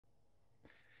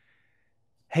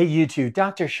Hey YouTube,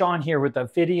 Dr. Sean here with a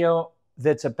video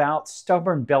that's about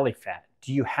stubborn belly fat.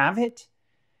 Do you have it?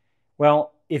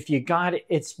 Well, if you got it,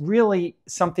 it's really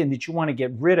something that you want to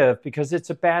get rid of because it's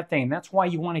a bad thing. That's why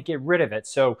you want to get rid of it.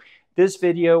 So this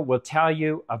video will tell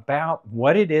you about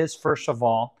what it is, first of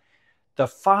all, the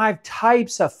 5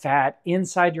 types of fat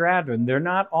inside your abdomen. They're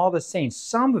not all the same.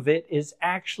 Some of it is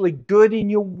actually good and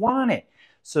you want it.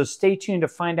 So stay tuned to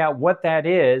find out what that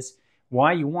is,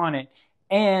 why you want it.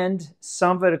 And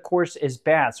some of it, of course, is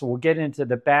bad. So we'll get into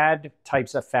the bad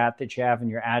types of fat that you have in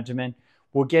your abdomen.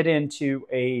 We'll get into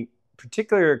a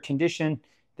particular condition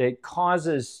that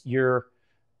causes your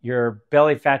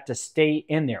belly fat to stay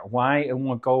in there, why it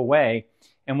won't go away.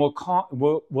 And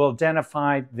we'll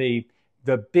identify the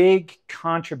big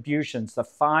contributions, the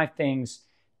 5 things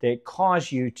that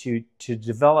cause you to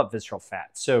develop visceral fat.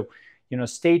 So,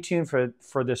 stay tuned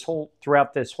for this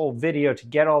throughout this whole video to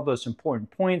get all those important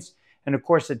points. And of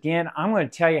course, at the end, I'm going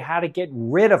to tell you how to get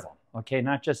rid of them. Okay,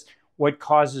 not just what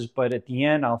causes, but at the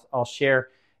end, I'll share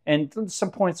and some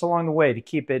points along the way to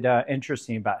keep it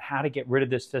interesting about how to get rid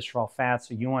of this visceral fat,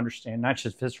 so you understand not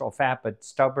just visceral fat, but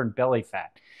stubborn belly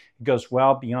fat. It goes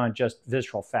well beyond just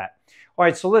visceral fat. All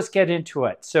right, so let's get into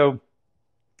it. So,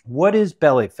 what is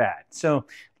belly fat? So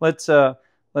let's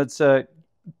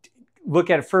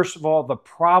look at, first of all, the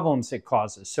problems it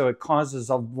causes. So it causes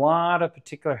a lot of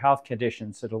particular health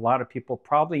conditions that a lot of people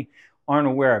probably aren't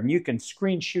aware of. And you can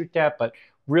screenshot that, but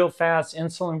real fast: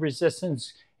 insulin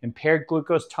resistance, impaired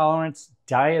glucose tolerance,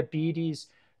 diabetes,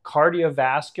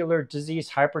 cardiovascular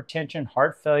disease, hypertension,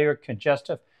 heart failure,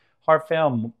 congestive heart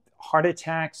failure, heart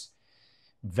attacks,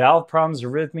 valve problems,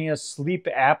 arrhythmia, sleep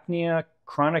apnea,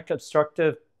 chronic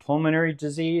obstructive pulmonary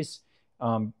disease,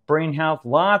 brain health.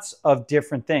 Lots of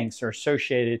different things are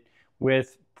associated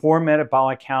with poor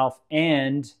metabolic health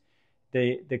and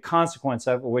the consequence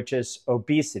of it, which is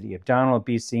obesity, abdominal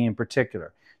obesity in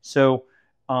particular. So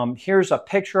here's a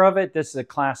picture of it. This is a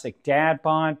classic dad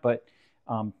bod, but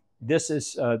this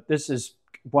is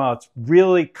while it's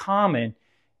really common,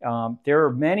 there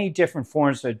are many different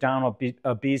forms of abdominal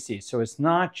obesity. So it's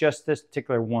not just this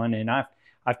particular one. And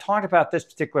I've talked about this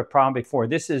particular problem before.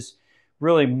 This is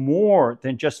really more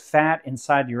than just fat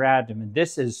inside your abdomen.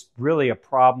 This is really a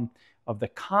problem of the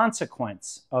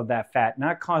consequence of that fat,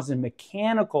 not causing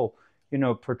mechanical,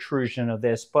 protrusion of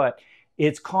this, but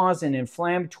it's causing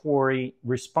inflammatory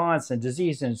response and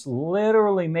disease, and it's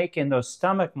literally making those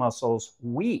stomach muscles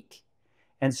weak.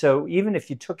 And so even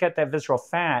if you took out that visceral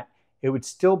fat, it would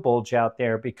still bulge out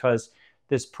there because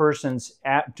this person's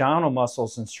abdominal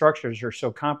muscles and structures are so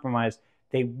compromised,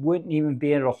 they wouldn't even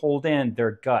be able to hold in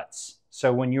their guts.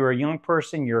 So when you're a young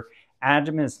person, your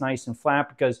abdomen is nice and flat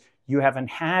because you haven't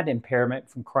had impairment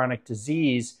from chronic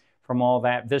disease from all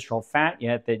that visceral fat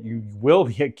yet that you will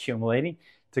be accumulating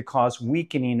to cause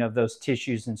weakening of those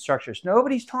tissues and structures.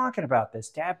 Nobody's talking about this.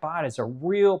 Dad bod is a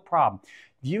real problem.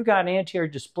 If you got anterior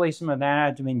displacement of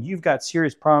that abdomen, you've got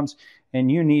serious problems and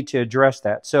you need to address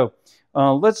that. So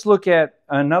let's look at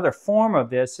another form of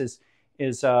this is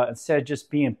instead of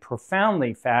just being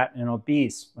profoundly fat and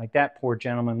obese, like that poor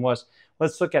gentleman was,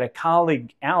 let's look at a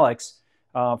colleague, Alex,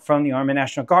 from the Army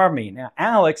National Guard meeting. Now,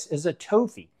 Alex is a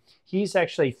TOFI. He's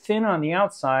actually thin on the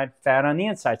outside, fat on the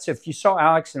inside. So if you saw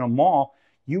Alex in a mall,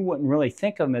 you wouldn't really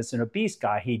think of him as an obese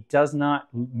guy. He does not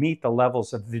meet the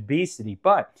levels of obesity,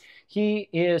 but he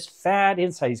is fat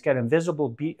inside. He's got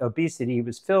invisible obesity. He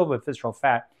was filled with visceral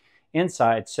fat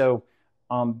inside. So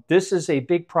this is a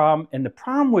big problem. And the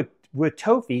problem with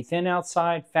TOFI, thin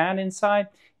outside, fat inside,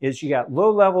 is you got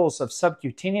low levels of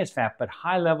subcutaneous fat, but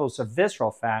high levels of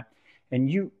visceral fat, and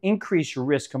you increase your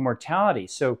risk of mortality.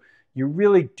 So you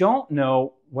really don't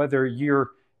know whether you're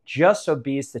just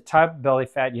obese, the type of belly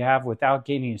fat you have, without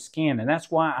getting a scan. And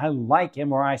that's why I like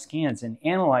MRI scans and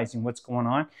analyzing what's going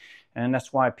on. And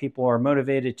that's why people are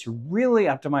motivated to really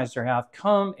optimize their health.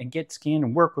 Come and get scanned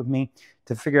and work with me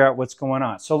to figure out what's going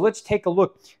on. So let's take a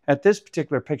look at this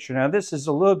particular picture. Now, this is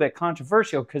a little bit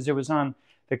controversial because it was on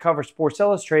the cover of Sports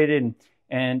Illustrated,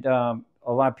 and a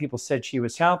lot of people said she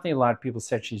was healthy. A lot of people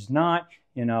said she's not,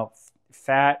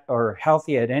 fat or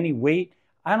healthy at any weight.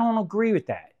 I don't agree with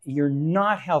that. You're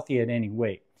not healthy at any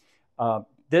weight.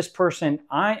 This person,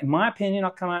 in my opinion,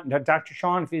 I'll come out and Dr.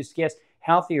 Sean, if he's guess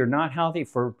healthy or not healthy,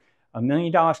 for $1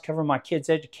 million cover my kids'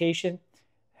 education,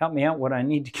 help me out what I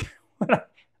need to.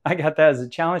 I got that as a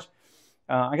challenge.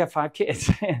 I got 5 kids.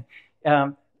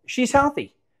 She's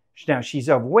healthy. Now, she's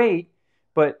overweight,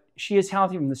 but she is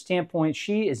healthy from the standpoint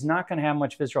she is not going to have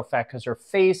much visceral fat because her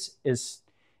face is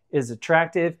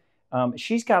attractive.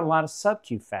 She's got a lot of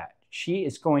subcu fat. She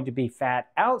is going to be fat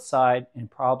outside and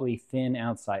probably thin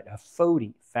outside. A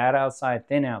FODI, fat outside,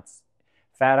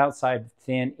 fat outside,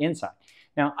 thin inside.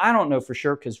 Now, I don't know for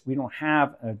sure because we don't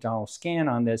have an abdominal scan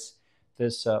on this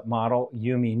model,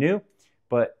 Yumi Nu.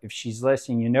 But if she's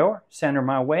listening, you know her, send her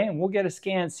my way, and we'll get a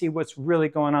scan and see what's really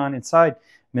going on inside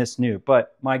Miss Nu.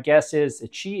 But my guess is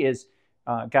that she is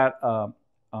got a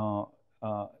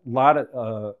lot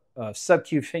of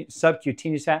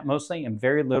subcutaneous fat mostly, and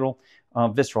very little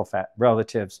visceral fat,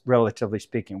 relatively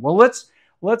speaking. Well,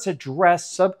 let's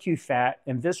address subcu fat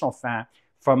and visceral fat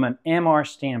from an MRI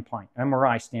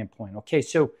standpoint. Okay,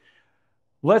 so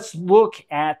let's look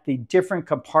at the different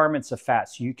compartments of fat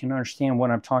so you can understand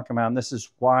what I'm talking about. And this is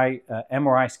why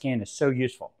MRI scan is so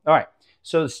useful. All right,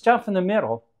 so the stuff in the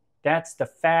middle, that's the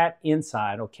fat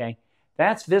inside, okay?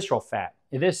 That's visceral fat.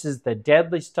 This is the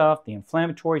deadly stuff, the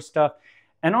inflammatory stuff.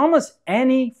 And almost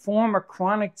any form of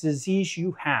chronic disease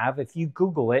you have, if you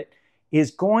Google it, is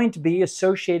going to be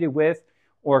associated with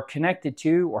or connected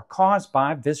to or caused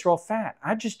by visceral fat.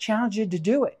 I just challenge you to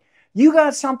do it. You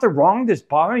got something wrong that's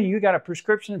bothering you, you got a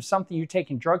prescription of something you're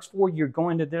taking drugs for, you're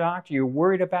going to the doctor, you're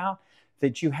worried about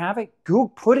that you have it,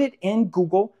 put it in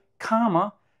Google,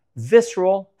 comma,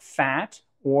 visceral fat,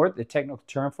 or the technical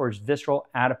term for it is visceral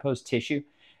adipose tissue,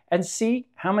 and see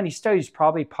how many studies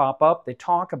probably pop up that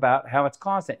talk about how it's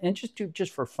caused it. And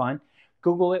just for fun,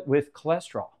 Google it with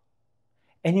cholesterol.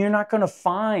 And you're not going to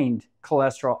find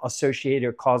cholesterol associated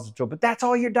or causal, but that's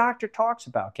all your doctor talks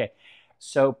about, okay?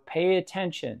 So pay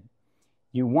attention.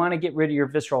 You want to get rid of your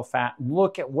visceral fat.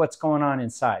 Look at what's going on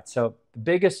inside. So the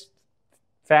biggest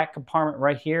fat compartment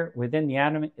right here within the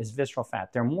abdomen is visceral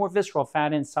fat. There are more visceral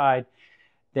fat inside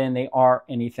than they are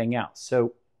anything else.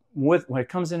 So when it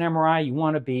comes to an MRI, you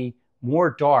want to be more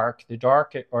dark. The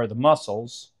dark are the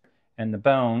muscles and the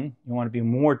bone. You want to be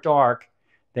more dark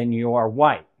than you are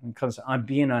white. When it comes to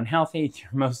being unhealthy, you're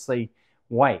mostly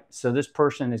white. So this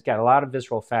person has got a lot of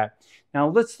visceral fat. Now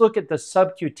let's look at the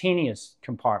subcutaneous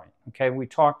compartment. Okay, we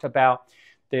talked about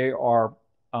there are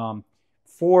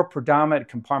 4 predominant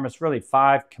compartments, really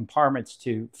 5 compartments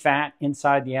to fat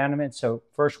inside the abdomen. So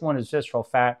first one is visceral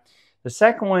fat. The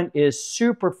second one is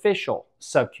superficial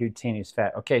subcutaneous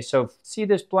fat. Okay, so see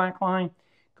this black line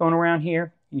going around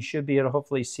here? You should be able to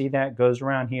hopefully see that. It goes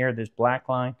around here, this black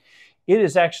line. It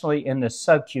is actually in the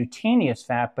subcutaneous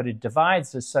fat, but it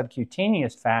divides the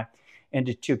subcutaneous fat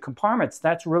into 2 compartments.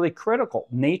 That's really critical.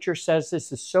 Nature says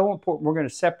this is so important. We're going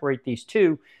to separate these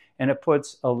 2, and it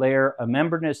puts a layer, a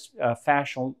membranous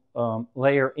fascial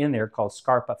layer in there called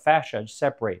scarpa fascia to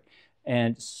separate.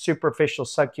 And superficial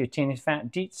subcutaneous fat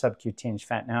and deep subcutaneous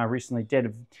fat. Now, I recently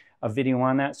did a video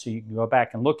on that, so you can go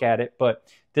back and look at it. But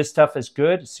this stuff is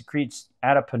good. It secretes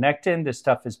adiponectin. This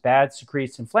stuff is bad.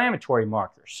 Secretes inflammatory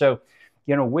markers. So,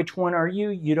 you know, which one are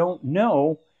you? You don't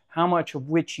know how much of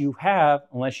which you have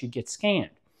unless you get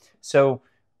scanned. So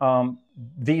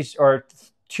these are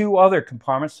 2 other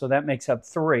compartments, so that makes up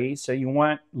 3. So you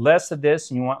want less of this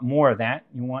and you want more of that.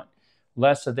 You want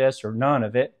less of this or none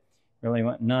of it. Really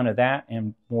want none of that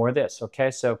and more of this.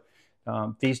 Okay, so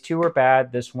these 2 are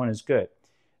bad. This one is good.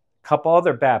 A couple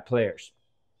other bad players.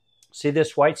 See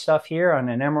this white stuff here on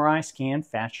an MRI scan?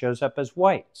 Fat shows up as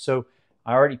white. So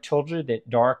I already told you that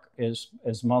dark is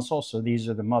muscle. So these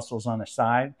are the muscles on the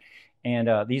side.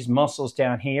 And these muscles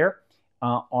down here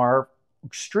are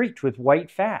streaked with white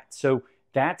fat. So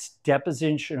that's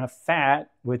deposition of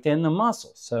fat within the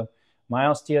muscles. So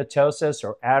myosteatosis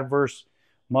or adverse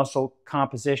muscle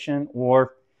composition,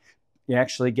 or you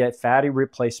actually get fatty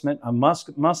replacement of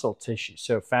muscle tissue.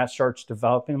 So fat starts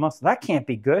developing muscle. That can't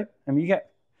be good. I mean, you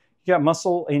got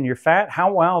muscle in your fat.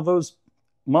 How well are those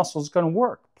muscles going to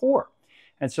work? Poor.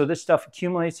 And so this stuff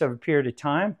accumulates over a period of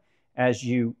time as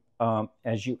you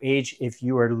age, if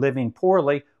you are living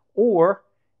poorly, or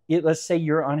let's say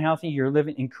you're unhealthy, you're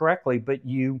living incorrectly, but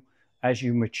as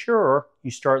you mature,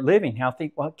 you start living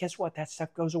healthy. Well, guess what? That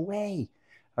stuff goes away.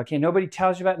 Okay, nobody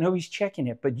tells you about it, nobody's checking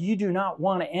it, but you do not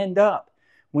want to end up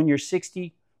when you're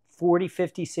 60, 40,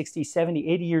 50, 60, 70,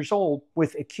 80 years old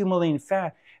with accumulating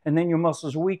fat, and then your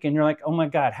muscles are weak, and you're like, oh my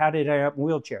God, how did I end up in a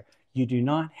wheelchair? You do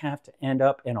not have to end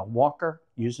up in a walker,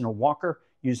 using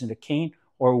a cane,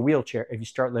 or a wheelchair if you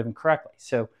start living correctly.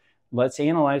 So let's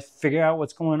analyze, figure out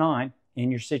what's going on in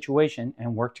your situation,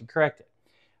 and work to correct it.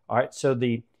 All right, so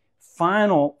the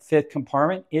final 5th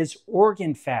compartment is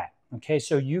organ fat. Okay,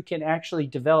 so you can actually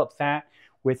develop fat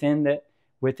within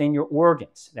your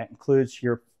organs. That includes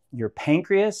your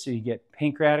pancreas, so you get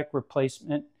pancreatic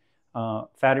replacement,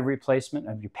 fatty replacement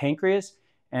of your pancreas,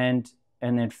 and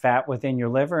then fat within your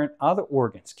liver, and other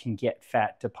organs can get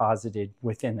fat deposited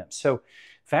within them. So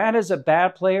fat is a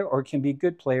bad player or can be a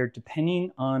good player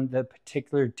depending on the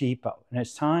particular depot. And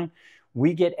it's time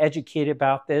we get educated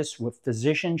about this.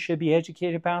 Physicians should be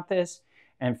educated about this.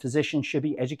 And physicians should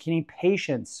be educating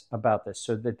patients about this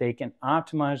so that they can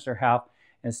optimize their health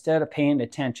instead of paying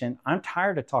attention. I'm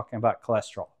tired of talking about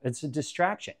cholesterol. It's a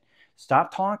distraction.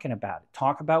 Stop talking about it.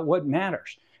 Talk about what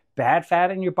matters. Bad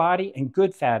fat in your body and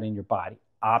good fat in your body.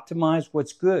 Optimize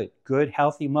what's good,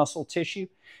 healthy muscle tissue,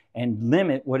 and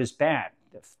limit what is bad,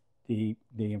 the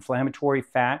inflammatory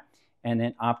fat, and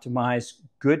then optimize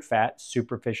good fat,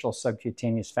 superficial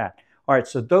subcutaneous fat. All right,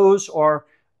 so those are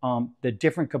the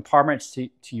different compartments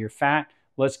to your fat.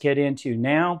 Let's get into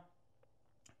now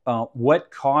what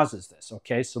causes this.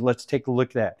 Okay, so let's take a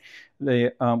look at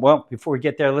that. Well, before we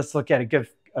get there, let's look at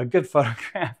a good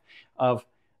photograph of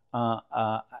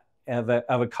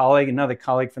a colleague, another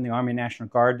colleague from the Army National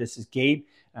Guard. This is Gabe.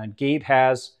 And Gabe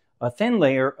has a thin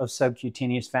layer of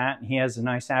subcutaneous fat, and he has a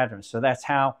nice abdomen. So that's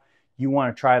how you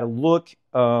want to try to look,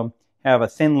 have a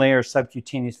thin layer of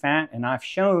subcutaneous fat. And I've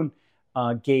shown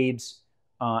Gabe's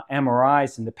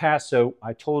MRIs in the past. So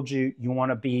I told you, you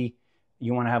want to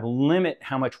have a limit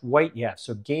how much white you have.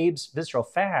 So Gabe's visceral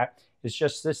fat is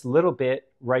just this little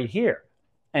bit right here.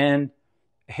 And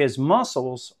his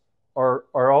muscles are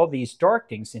all these dark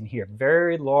things in here.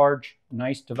 Very large,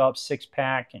 nice developed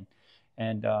six-pack,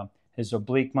 and his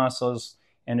oblique muscles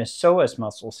and his psoas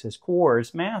muscles. His core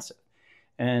is massive,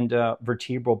 and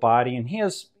vertebral body. And he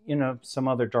has, some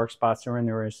other dark spots are in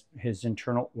there. His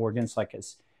internal organs, like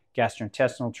his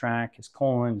gastrointestinal tract, his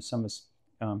colon, and some of his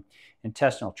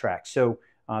intestinal tract. So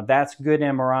that's good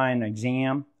MRI and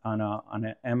exam on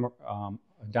an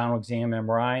abdominal exam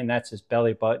MRI, and that's his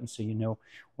belly button, so you know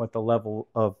what the level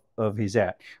of he's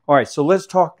at. All right, so let's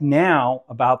talk now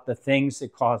about the things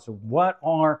that cause it. What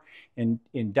are, in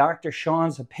Dr.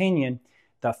 Sean's opinion,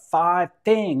 the 5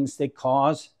 things that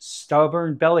cause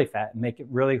stubborn belly fat and make it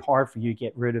really hard for you to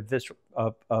get rid of this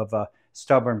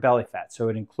stubborn belly fat? So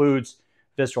it includes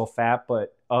visceral fat,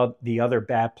 but the other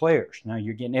bad players. Now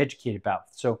you're getting educated about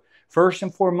it. So first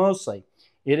and foremostly,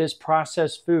 it is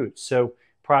processed foods. So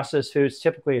processed foods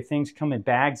typically are things come in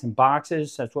bags and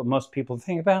boxes. That's what most people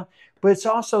think about. But it's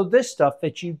also this stuff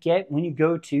that you get when you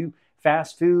go to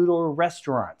fast food or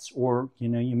restaurants, or you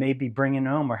may be bringing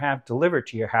home or have delivered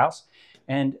to your house.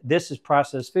 And this is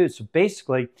processed food. So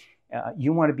basically,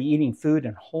 you want to be eating food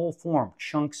in whole form,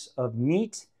 chunks of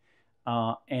meat,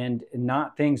 and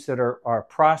not things that are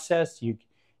processed.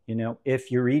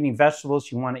 If you're eating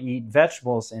vegetables, you want to eat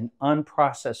vegetables in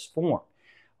unprocessed form.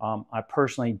 I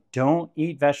personally don't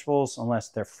eat vegetables unless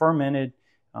they're fermented,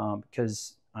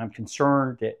 because I'm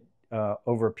concerned that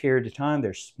over a period of time,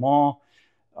 there's small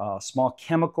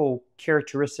chemical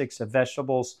characteristics of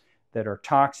vegetables that are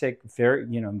toxic, very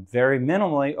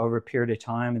minimally over a period of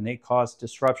time, and they cause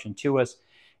disruption to us.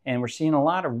 And we're seeing a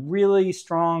lot of really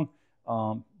strong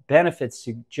benefits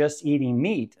to just eating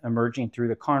meat emerging through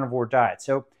the carnivore diet.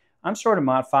 So I'm sort of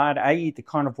modified. I eat the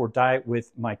carnivore diet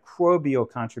with microbial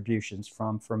contributions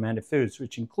from fermented foods,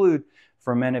 which include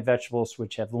fermented vegetables,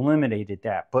 which have eliminated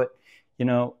that. But,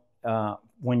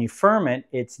 when you ferment,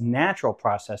 it's natural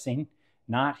processing,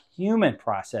 not human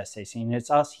processing. It's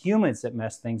us humans that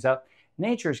mess things up.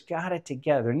 Nature's got it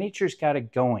together. Nature's got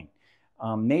it going.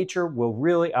 Nature will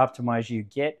really optimize you.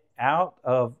 Get out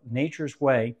of nature's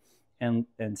way and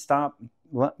stop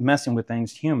messing with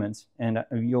things, humans, and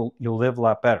you'll live a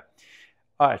lot better.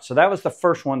 All right, so that was the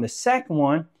first one. The second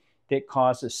one that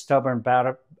causes stubborn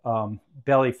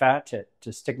belly fat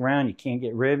to stick around, you can't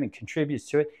get rid of it, and contributes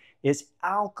to it, is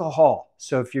alcohol.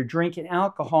 So if you're drinking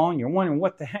alcohol and you're wondering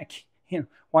what the heck,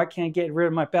 why can't I get rid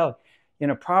of my belly?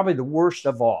 Probably the worst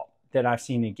of all that I've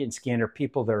seen in getting scanned are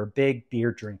people that are big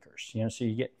beer drinkers. So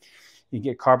you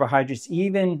get carbohydrates,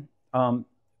 even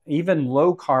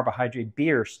low carbohydrate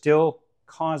beer still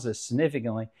causes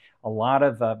significantly a lot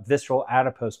of visceral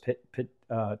adipose tissue,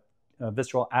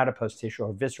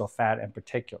 or visceral fat in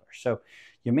particular. So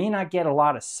you may not get a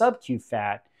lot of subcu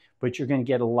fat, but you're going to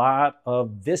get a lot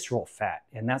of visceral fat,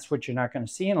 and that's what you're not going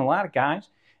to see. And a lot of guys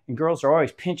and girls are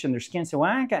always pinching their skin, saying, "Well,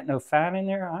 I ain't got no fat in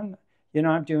there. I'm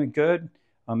doing good."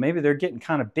 Maybe they're getting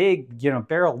kind of big,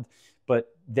 barreled,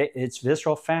 but it's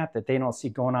visceral fat that they don't see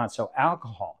going on. So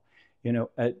alcohol,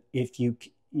 if you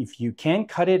can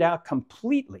cut it out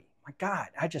completely. My God,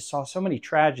 I just saw so many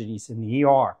tragedies in the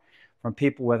ER from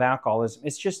people with alcoholism.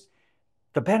 It's just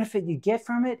the benefit you get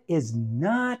from it is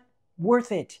not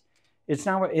worth it. It's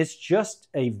not. It's just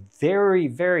a very,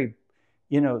 very,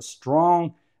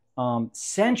 strong,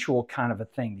 sensual kind of a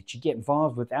thing that you get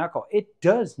involved with alcohol. It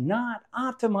does not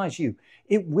optimize you.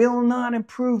 It will not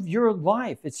improve your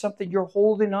life. It's something you're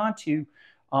holding on to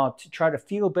try to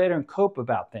feel better and cope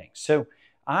about things. So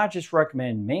I just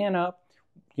recommend man up,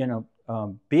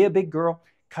 be a big girl,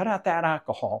 cut out that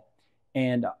alcohol,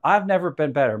 And I've never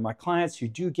been better. My clients who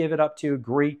do give it up to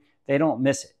agree, they don't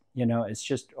miss it. It's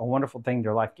just a wonderful thing.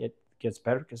 Their life gets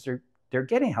better because they're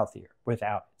getting healthier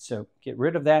without it. So get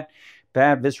rid of that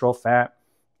bad visceral fat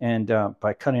and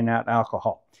by cutting out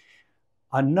alcohol.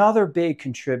 Another big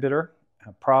contributor,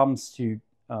 problems to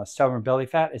stubborn belly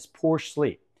fat, is poor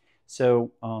sleep.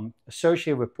 So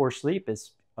associated with poor sleep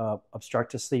is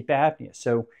obstructive sleep apnea.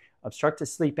 So obstructive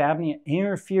sleep apnea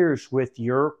interferes with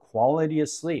your quality of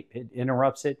sleep. It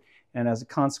interrupts it, and as a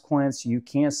consequence, you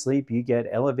can't sleep. You get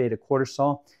elevated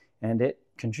cortisol, and it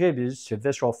contributes to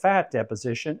visceral fat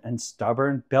deposition and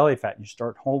stubborn belly fat. You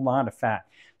start a whole lot of fat.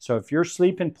 So if you're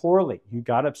sleeping poorly, you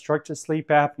got obstructive sleep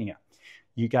apnea.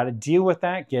 You got to deal with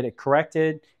that, get it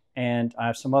corrected, and I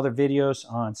have some other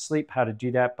videos on sleep, how to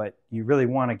do that, but you really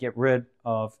want to get rid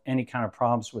of any kind of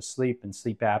problems with sleep and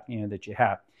sleep apnea that you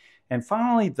have. And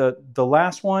finally, the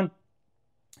last one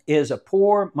is a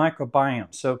poor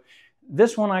microbiome. So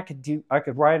this one I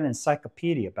could write an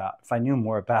encyclopedia about if I knew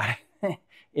more about it.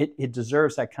 It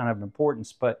deserves that kind of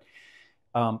importance. But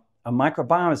a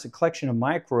microbiome is a collection of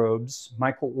microbes,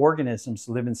 microorganisms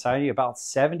that live inside you, about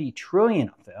 70 trillion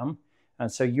of them. And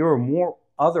so you're more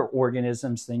other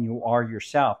organisms than you are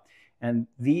yourself. And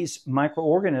these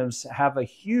microorganisms have a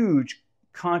huge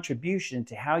contribution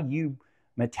to how you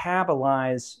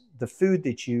metabolize the food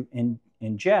that you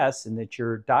ingest and that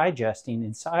you're digesting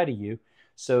inside of you.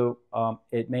 So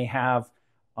it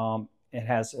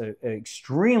has an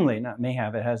extremely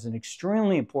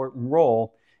important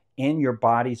role in your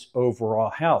body's overall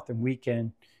health. And we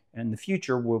can, in the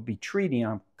future, we'll be treating,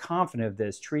 I'm confident of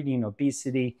this, treating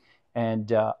obesity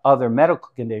and other medical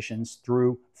conditions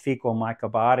through fecal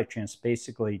microbiota,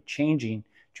 basically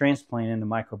transplanting the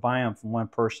microbiome from one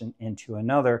person into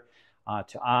another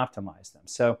to optimize them.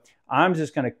 So I'm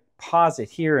just going to pause it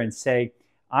here and say,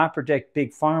 I predict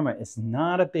Big Pharma is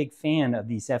not a big fan of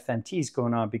these FMTs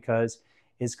going on because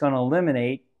it's going to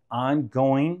eliminate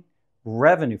ongoing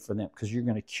revenue for them, because you're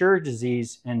going to cure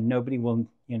disease and nobody will,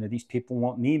 these people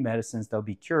won't need medicines. They'll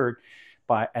be cured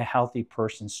by a healthy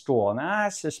person's stool. And I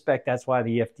suspect that's why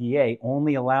the FDA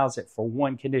only allows it for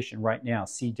one condition right now,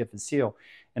 C. difficile,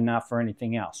 and not for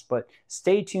anything else. But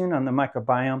stay tuned on the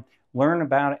microbiome. Learn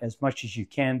about it as much as you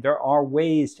can. There are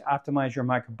ways to optimize your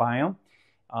microbiome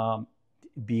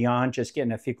beyond just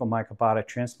getting a fecal microbiota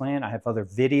transplant. I have other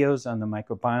videos on the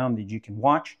microbiome that you can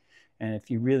watch. And if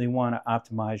you really want to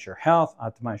optimize your health,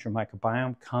 optimize your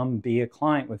microbiome, come be a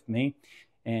client with me,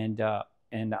 and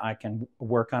I can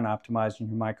work on optimizing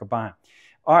your microbiome.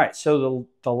 All right, so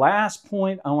the last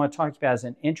point I want to talk about is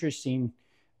an interesting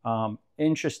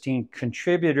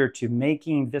contributor to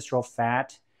making visceral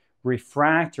fat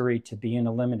refractory to being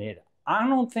eliminated. I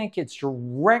don't think it's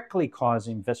directly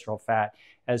causing visceral fat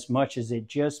as much as it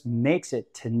just makes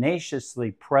it tenaciously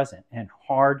present and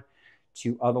hard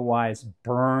to otherwise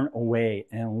burn away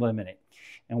and eliminate.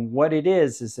 And what it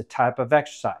is a type of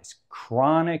exercise,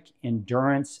 chronic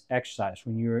endurance exercise,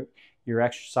 when you're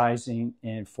exercising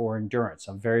for endurance,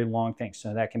 a very long thing.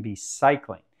 So that can be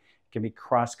cycling, it can be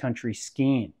cross-country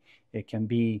skiing, it can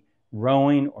be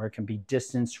rowing, or it can be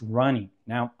distance running.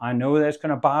 Now, I know that's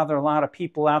going to bother a lot of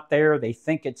people out there. They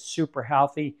think it's super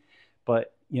healthy,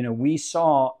 but we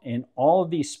saw in all of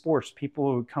these sports,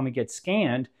 people who come and get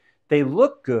scanned, they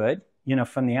look good,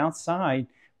 from the outside,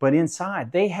 but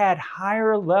inside they had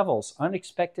higher levels,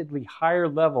 unexpectedly higher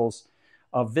levels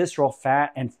of visceral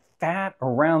fat and fat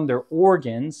around their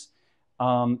organs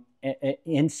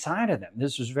inside of them.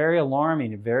 This was very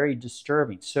alarming and very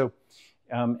disturbing. So,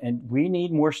 and we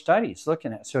need more studies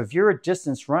looking at it. So if you're a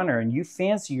distance runner and you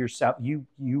fancy yourself,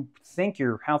 you think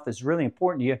your health is really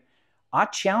important to you, I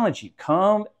challenge you,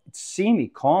 come see me,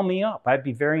 call me up. I'd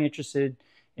be very interested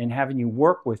in having you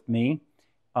work with me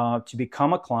to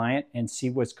become a client and see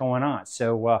what's going on.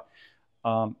 So,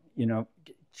 come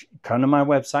to my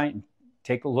website and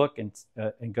take a look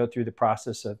and go through the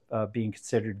process of being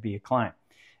considered to be a client.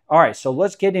 All right, so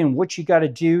let's get in what you got to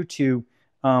do to,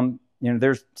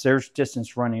 there's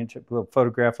distance running, a little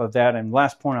photograph of that. And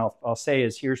last point I'll say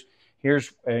is here's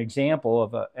an example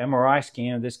of an MRI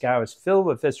scan. This guy was filled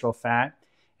with visceral fat,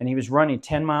 and he was running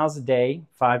 10 miles a day,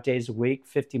 5 days a week,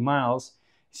 50 miles.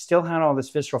 He still had all this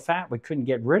visceral fat. We couldn't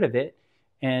get rid of it.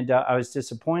 And I was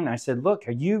disappointed. I said, look,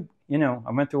 I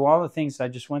went through all the things I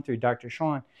just went through, Dr.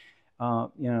 Sean,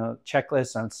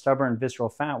 checklist on stubborn visceral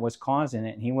fat, what's causing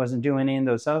it. And he wasn't doing any of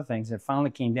those other things. It finally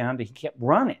came down to he kept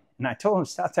running. And I told him,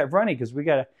 stop that running because we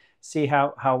got to see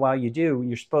how well you do.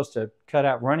 You're supposed to cut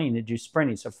out running to do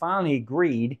sprinting. So finally he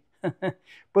agreed. But it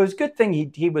was a good thing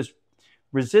he was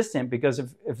resistant, because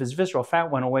if his visceral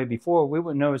fat went away before, we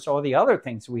wouldn't notice all the other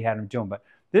things we had him doing. But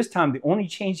This time, the only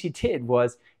change he did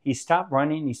was he stopped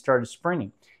running and he started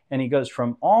sprinting. And he goes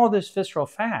from all this visceral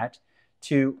fat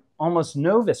to almost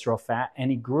no visceral fat,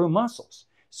 and he grew muscles.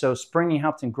 So sprinting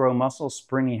helped him grow muscles.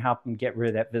 Sprinting helped him get rid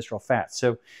of that visceral fat.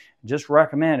 So just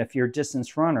recommend, if you're a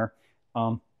distance runner,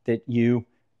 that you,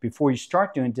 before you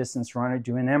start doing distance runner,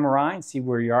 do an MRI and see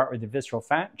where you are with the visceral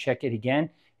fat. Check it again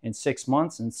in 6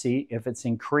 months and see if it's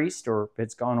increased or if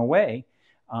it's gone away.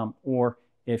 Or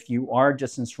if you are a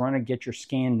distance runner, get your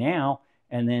scan now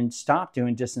and then stop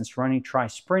doing distance running, try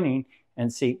sprinting,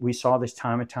 and see. We saw this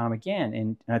time and time again,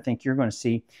 and I think you're going to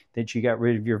see that you got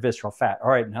rid of your visceral fat. All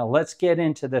right, now let's get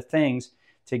into the things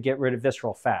to get rid of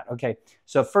visceral fat. Okay,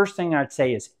 so first thing I'd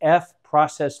say is F,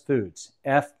 processed foods.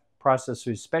 F, processed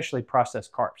foods, especially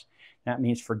processed carbs. That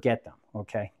means forget them,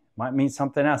 okay? Might mean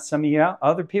something else. Some of you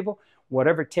other people,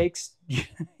 whatever it takes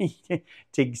to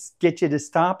get you to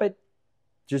stop it,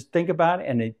 just think about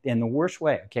it in the worst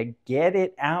way, okay? Get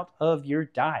it out of your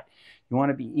diet. You want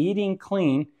to be eating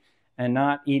clean and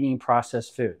not eating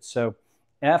processed foods. So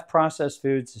F, processed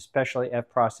foods, especially F,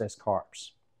 processed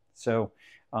carbs. So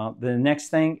the next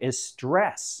thing is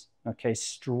stress, okay?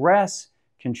 Stress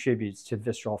contributes to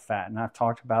visceral fat, and I've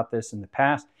talked about this in the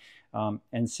past.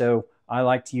 And so I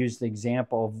like to use the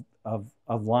example of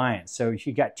lions. So if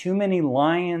you got too many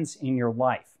lions in your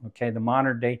life, okay, the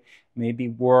modern day, maybe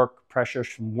work, pressures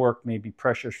from work, maybe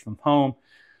pressures from home,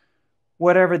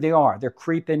 whatever they are, they're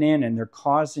creeping in and they're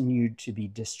causing you to be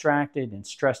distracted and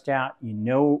stressed out. You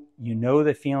know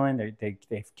the feeling.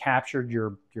 They've captured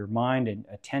your mind and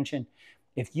attention.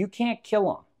 If you can't kill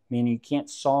them, meaning you can't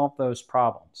solve those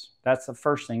problems, that's the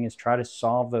first thing, is try to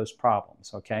solve those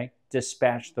problems, okay?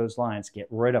 Dispatch those lions, get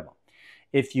rid of them.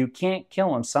 If you can't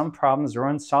kill them, some problems are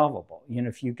unsolvable.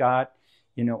 If you got,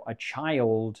 a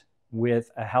child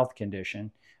with a health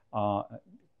condition,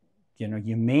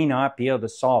 you may not be able to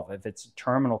solve it if it's a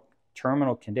terminal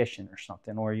condition or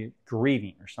something, or you're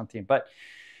grieving or something. But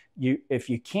if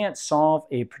you can't solve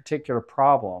a particular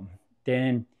problem,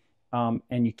 then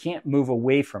and you can't move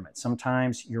away from it.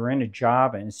 Sometimes you're in a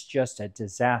job and it's just a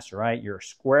disaster, right? You're a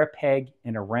square peg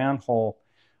in a round hole.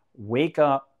 Wake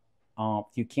up.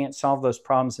 If you can't solve those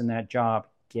problems in that job,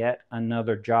 get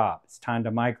another job. It's time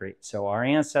to migrate. So our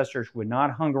ancestors would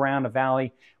not have hung around a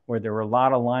valley where there were a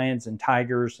lot of lions and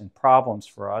tigers and problems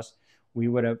for us. We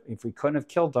would have, if we couldn't have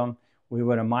killed them, we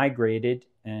would have migrated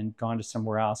and gone to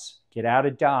somewhere else. Get out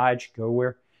of Dodge. Go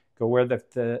where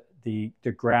the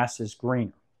grass is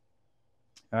greener.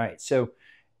 All right. So,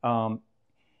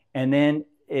 and then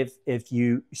if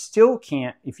you still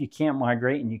can't, if you can't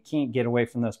migrate and you can't get away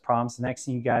from those problems, the next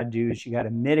thing you got to do is you got to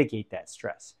mitigate that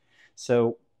stress.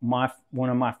 So one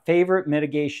of my favorite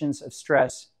mitigations of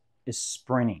stress is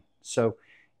sprinting. So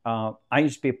I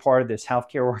used to be a part of this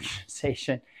healthcare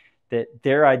organization that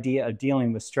their idea of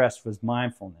dealing with stress was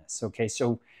mindfulness. Okay,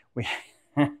 so we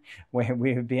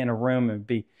would be in a room and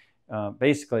be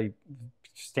basically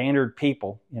standard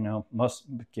people,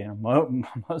 mostly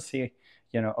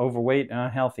overweight and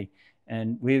unhealthy,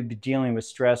 and we would be dealing with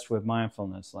stress with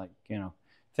mindfulness, like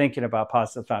thinking about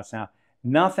positive thoughts. Now,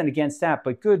 nothing against that,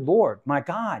 but good Lord, my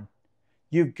God,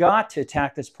 you've got to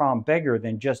attack this problem bigger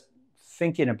than just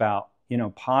thinking about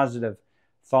positive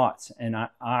thoughts. And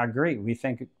I agree. We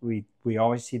think we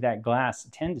always see that glass,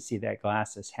 tend to see that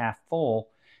glass as half full.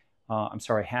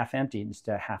 Half empty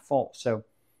instead of half full. So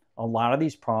a lot of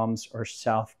these problems are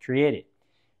self-created,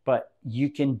 but you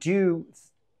can do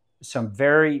some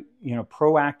very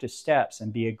proactive steps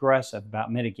and be aggressive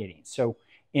about mitigating. So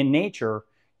in nature,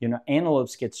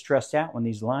 antelopes get stressed out when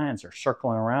these lions are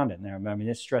circling around in there. I mean,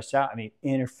 it's stressed out. I mean, it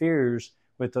interferes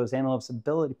with those antelopes'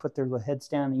 ability to put their heads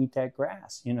down and eat that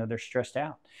grass. They're stressed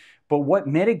out. But what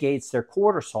mitigates their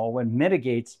cortisol, what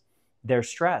mitigates their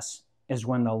stress, is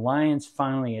when the lions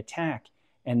finally attack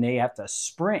and they have to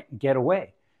sprint and get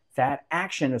away. That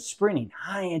action of sprinting,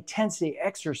 high intensity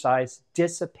exercise,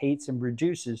 dissipates and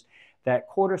reduces that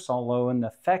cortisol load and the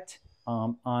effect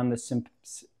on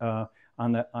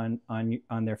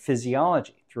their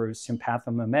physiology through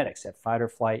sympathomimetics, that fight or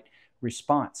flight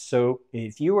response. So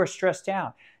if you are stressed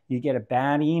out, you get a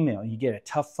bad email, you get a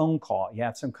tough phone call, you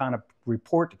have some kind of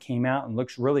report that came out and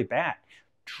looks really bad,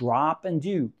 drop and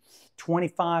do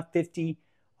 25, 50,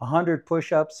 100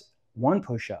 push-ups, one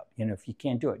push-up. If you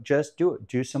can't do it, just do it.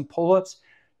 Do some pull-ups,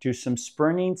 do some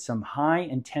sprinting, some high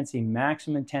intensity,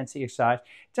 maximum intensity exercise.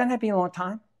 It doesn't have to be a long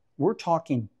time. We're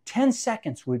talking 10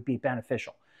 seconds would be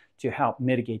beneficial to help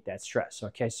mitigate that stress.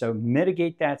 Okay, so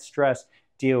mitigate that stress,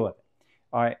 deal with it.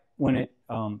 All right, when it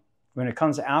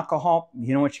comes to alcohol,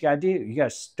 you know what you got to do? You got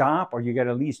to stop, or you got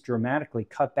to at least dramatically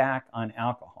cut back on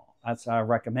alcohol. That's what I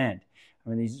recommend. I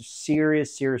mean, these are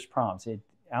serious, serious problems.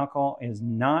 alcohol is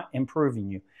not improving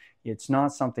you. It's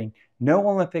not something, no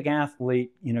Olympic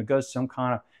athlete, goes to some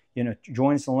kind of,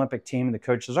 joins the Olympic team and the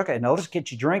coach says, okay, now let's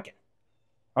get you drinking.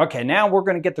 Okay, now we're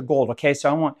going to get the gold. Okay,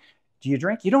 so do you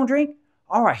drink? You don't drink?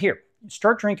 All right, here,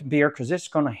 start drinking beer because it's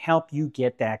going to help you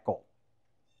get that gold.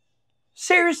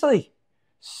 Seriously,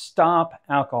 stop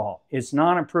alcohol. It's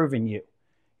not improving you.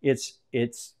 It's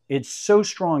so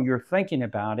strong. You're thinking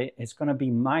about it. It's going to be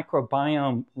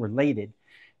microbiome related.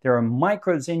 There are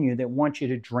microbes in you that want you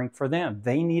to drink for them.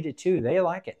 They need it too. They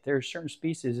like it. There are certain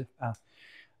species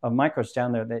of microbes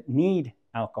down there that need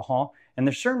alcohol. And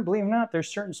there's certain, believe it or not, there's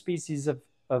certain species of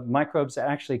microbes that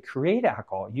actually create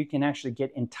alcohol. You can actually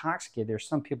get intoxicated. There's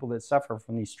some people that suffer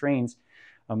from these strains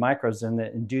of microbes and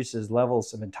that induces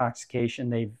levels of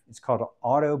intoxication. It's called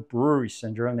auto brewery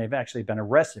syndrome. They've actually been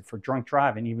arrested for drunk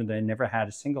driving, even though they never had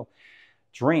a single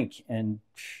drink. And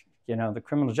the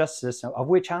criminal justice system, of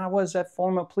which I was a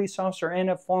former police officer and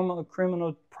a former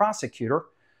criminal prosecutor.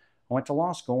 I went to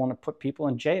law school and I put people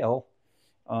in jail.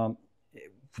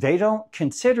 They don't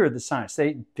consider the science.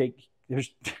 There's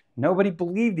nobody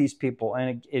believed these people,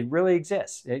 and it really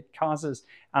exists. It causes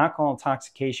alcohol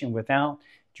intoxication without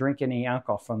drinking any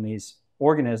alcohol from these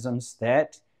organisms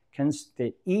that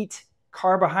eat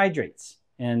carbohydrates,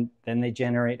 and then they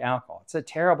generate alcohol. It's a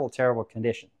terrible, terrible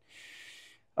condition.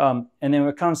 And then when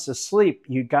it comes to sleep,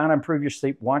 you got to improve your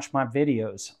sleep. Watch my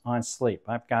videos on sleep.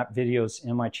 I've got videos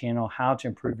in my channel, how to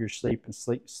improve your sleep and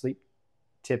sleep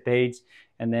tip aids.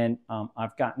 And then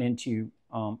I've gotten into,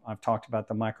 I've talked about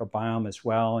the microbiome as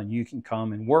well, and you can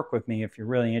come and work with me if you're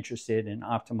really interested in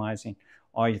optimizing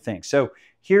all your things. So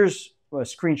here's a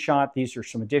screenshot. These are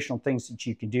some additional things that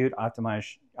you can do to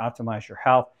optimize your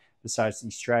health besides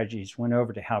these strategies went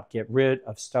over to help get rid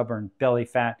of stubborn belly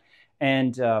fat.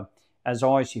 And as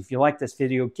always, if you like this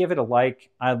video, give it a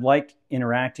like. I like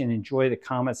interacting and enjoy the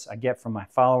comments I get from my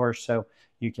followers, so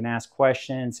you can ask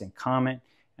questions and comment.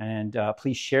 And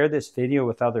please share this video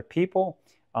with other people.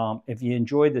 If you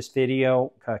enjoyed this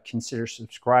video, consider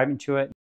subscribing to it.